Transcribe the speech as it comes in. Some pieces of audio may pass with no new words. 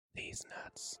These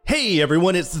nuts. Hey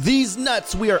everyone, it's These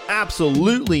Nuts. We are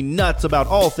absolutely nuts about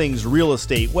all things real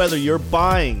estate. Whether you're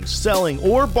buying, selling,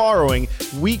 or borrowing,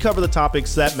 we cover the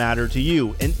topics that matter to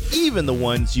you, and even the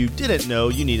ones you didn't know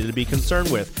you needed to be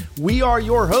concerned with. We are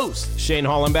your hosts, Shane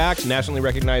Hollenbach, nationally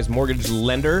recognized mortgage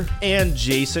lender. and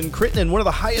Jason Crittenden, one of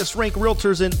the highest ranked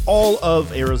realtors in all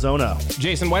of Arizona.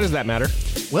 Jason, why does that matter?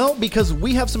 Well, because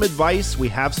we have some advice, we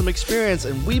have some experience,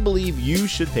 and we believe you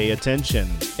should pay attention.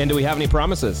 And do we have any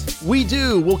promises? We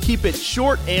do. We'll keep it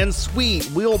short and sweet.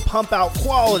 We'll pump out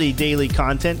quality daily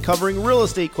content covering real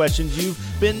estate questions you've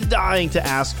been dying to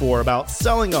ask for about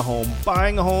selling a home,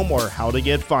 buying a home, or how to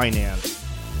get financed.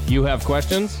 You have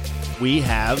questions? We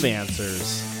have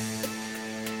answers.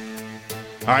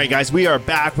 All right, guys, we are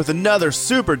back with another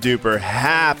super duper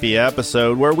happy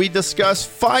episode where we discuss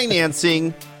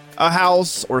financing a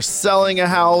house or selling a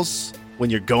house when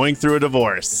you're going through a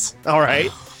divorce. All right.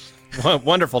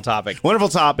 Wonderful topic. Wonderful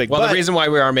topic. Well, but the reason why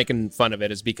we are making fun of it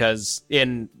is because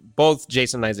in both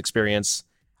Jason and I's experience,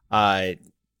 and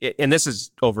this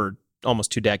is over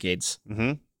almost 2 decades,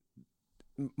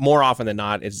 more often than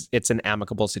not, it's an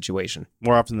amicable situation.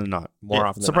 more often than not. More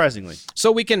often than surprisingly.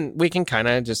 So we can kind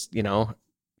of just,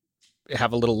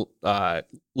 have a little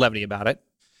levity about it,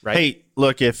 right? Hey,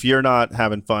 look, if you're not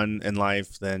having fun in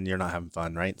life, then you're not having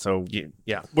fun, right? So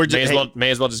Yeah. We're just- may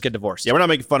as well just get divorced. yeah, we're not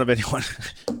making fun of anyone.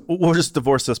 We'll just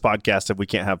divorce this podcast if we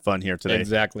can't have fun here today.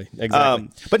 Exactly.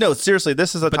 But no, seriously,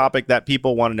 this is a topic that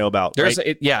people want to know about. There's right?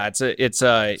 it's an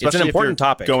Especially if important you're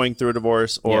topic. Going through a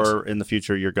divorce, or in the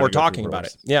future you're going We're to go talking through a about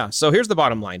it. divorce. Yeah. So here's the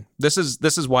bottom line. This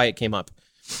is why it came up.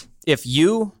 If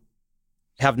you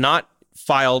have not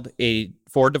filed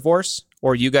for divorce,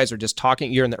 or you guys are just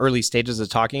talking, you're in the early stages of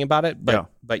talking about it,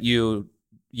 but you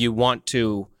want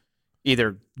to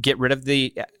either get rid of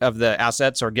the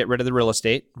assets or get rid of the real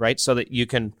estate, right? So that you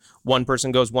can, one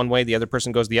person goes one way, the other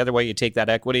person goes the other way. You take that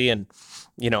equity, and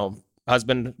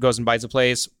husband goes and buys a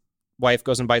place, wife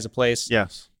goes and buys a place.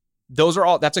 Yes.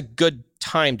 That's a good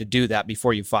time to do that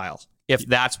before you file. If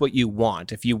that's what you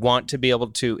want, if you want to be able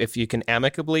to, if you can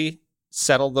amicably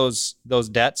settle those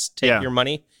debts, take your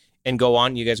money and go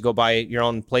on, you guys go buy your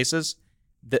own places,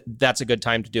 that's a good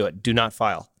time to do it. Do not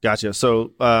file. Gotcha.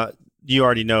 So you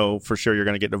already know for sure you're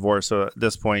going to get divorced. So at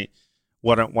this point,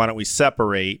 why don't we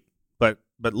separate? But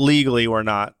legally, we're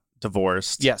not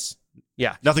divorced. Yes.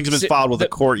 Yeah. Nothing's been filed with the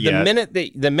court yet.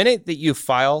 The minute that you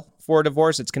file for a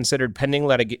divorce, it's considered pending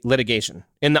litigation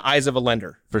in the eyes of a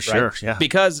lender. For sure, yeah.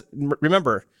 Because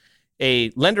remember, a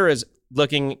lender is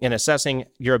looking and assessing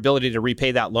your ability to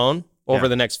repay that loan over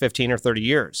the next 15 or 30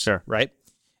 years. Sure. Right?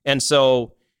 And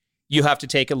so you have to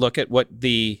take a look at what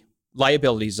the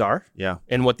liabilities are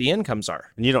and what the incomes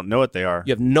are. And you don't know what they are.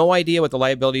 You have no idea what the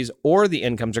liabilities or the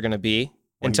incomes are going to be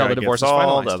until the divorce is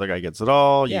finalized. The other guy gets it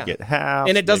all. You get half.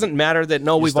 And it doesn't matter that,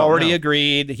 we've already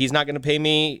agreed he's not going to pay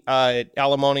me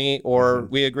alimony, or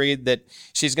we agreed that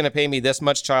she's going to pay me this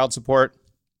much child support.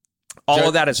 All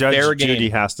of that is fair game. Judge Judy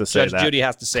has to say that. Judge Judy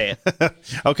has to say it.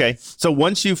 Okay. So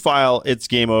once you file, it's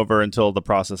game over until the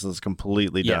process is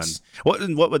completely done. Yes. What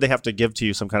would they have to give to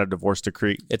you? Some kind of divorce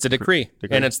decree? It's a decree.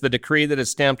 And it's the decree that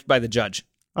is stamped by the judge.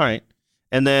 All right.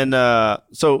 And then,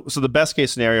 so the best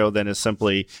case scenario then is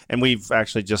simply, and we've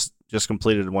actually just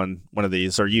completed one of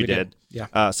these, or you did.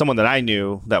 Yeah. Someone that I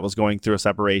knew that was going through a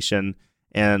separation,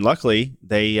 and luckily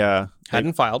they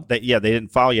hadn't filed. They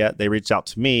didn't file yet. They reached out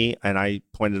to me, and I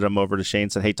pointed them over to Shane,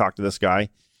 said, "Hey, talk to this guy."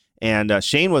 And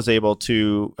Shane was able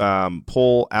to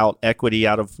pull out equity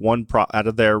out of out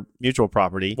of their mutual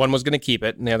property. One was going to keep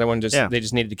it, and the other one they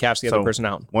just needed to cash the other person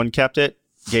out. One kept it,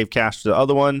 gave cash to the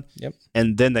other one. Yep.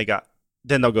 And then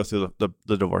they'll go through the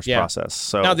divorce process.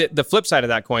 So now the flip side of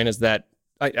that coin is that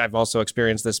I've also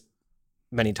experienced this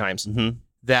many times,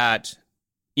 that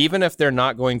even if they're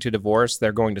not going to divorce,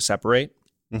 they're going to separate.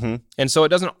 And so it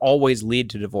doesn't always lead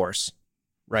to divorce,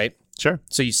 right? Sure.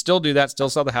 So you still do that, still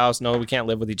sell the house. No, we can't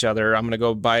live with each other. I'm going to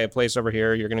go buy a place over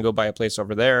here. You're going to go buy a place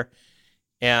over there.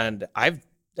 And I've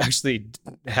actually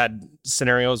had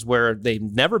scenarios where they've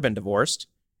never been divorced,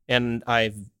 and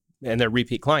they're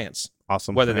repeat clients.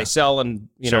 Awesome. Whether they sell and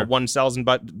one sells and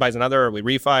buys another, or we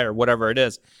refi, or whatever it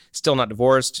is, still not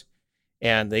divorced,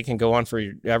 and they can go on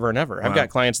forever and ever. Wow. I've got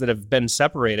clients that have been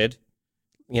separated,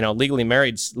 legally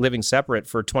married, living separate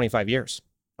for 25 years.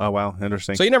 Oh, wow.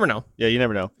 Interesting. So you never know. Yeah, you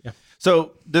never know. Yeah.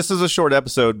 So this is a short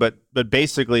episode, but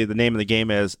basically the name of the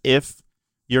game is, if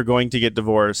you're going to get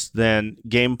divorced, then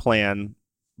game plan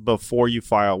before you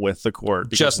file with the court.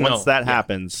 Because once that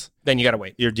happens, then you got to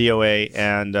wait. Your DOA,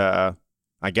 and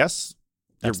I guess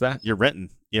you're renting.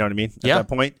 You know what I mean? At that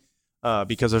point.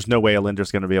 because there's no way a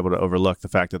lender's going to be able to overlook the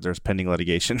fact that there's pending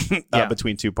litigation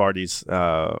between two parties.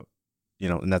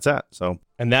 And that's that. So,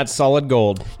 and that's solid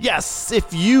gold. Yes,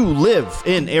 if you live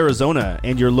in Arizona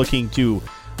and you're looking to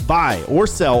buy or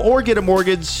sell or get a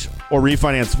mortgage or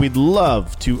refinance, we'd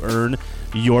love to earn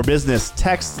your business.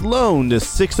 Text loan to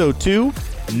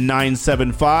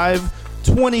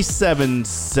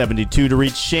 602-975-2772 to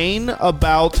reach Shane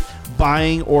about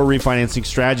buying or refinancing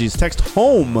strategies. Text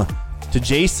home to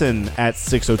Jason at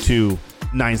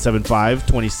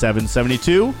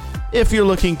 602-975-2772 if you're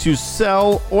looking to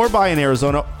sell or buy in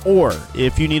Arizona, or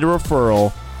if you need a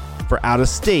referral for out of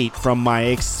state from my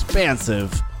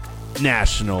expansive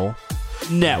national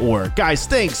network. Guys,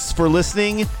 thanks for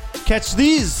listening. Catch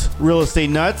these real estate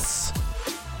nuts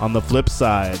on the flip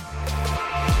side.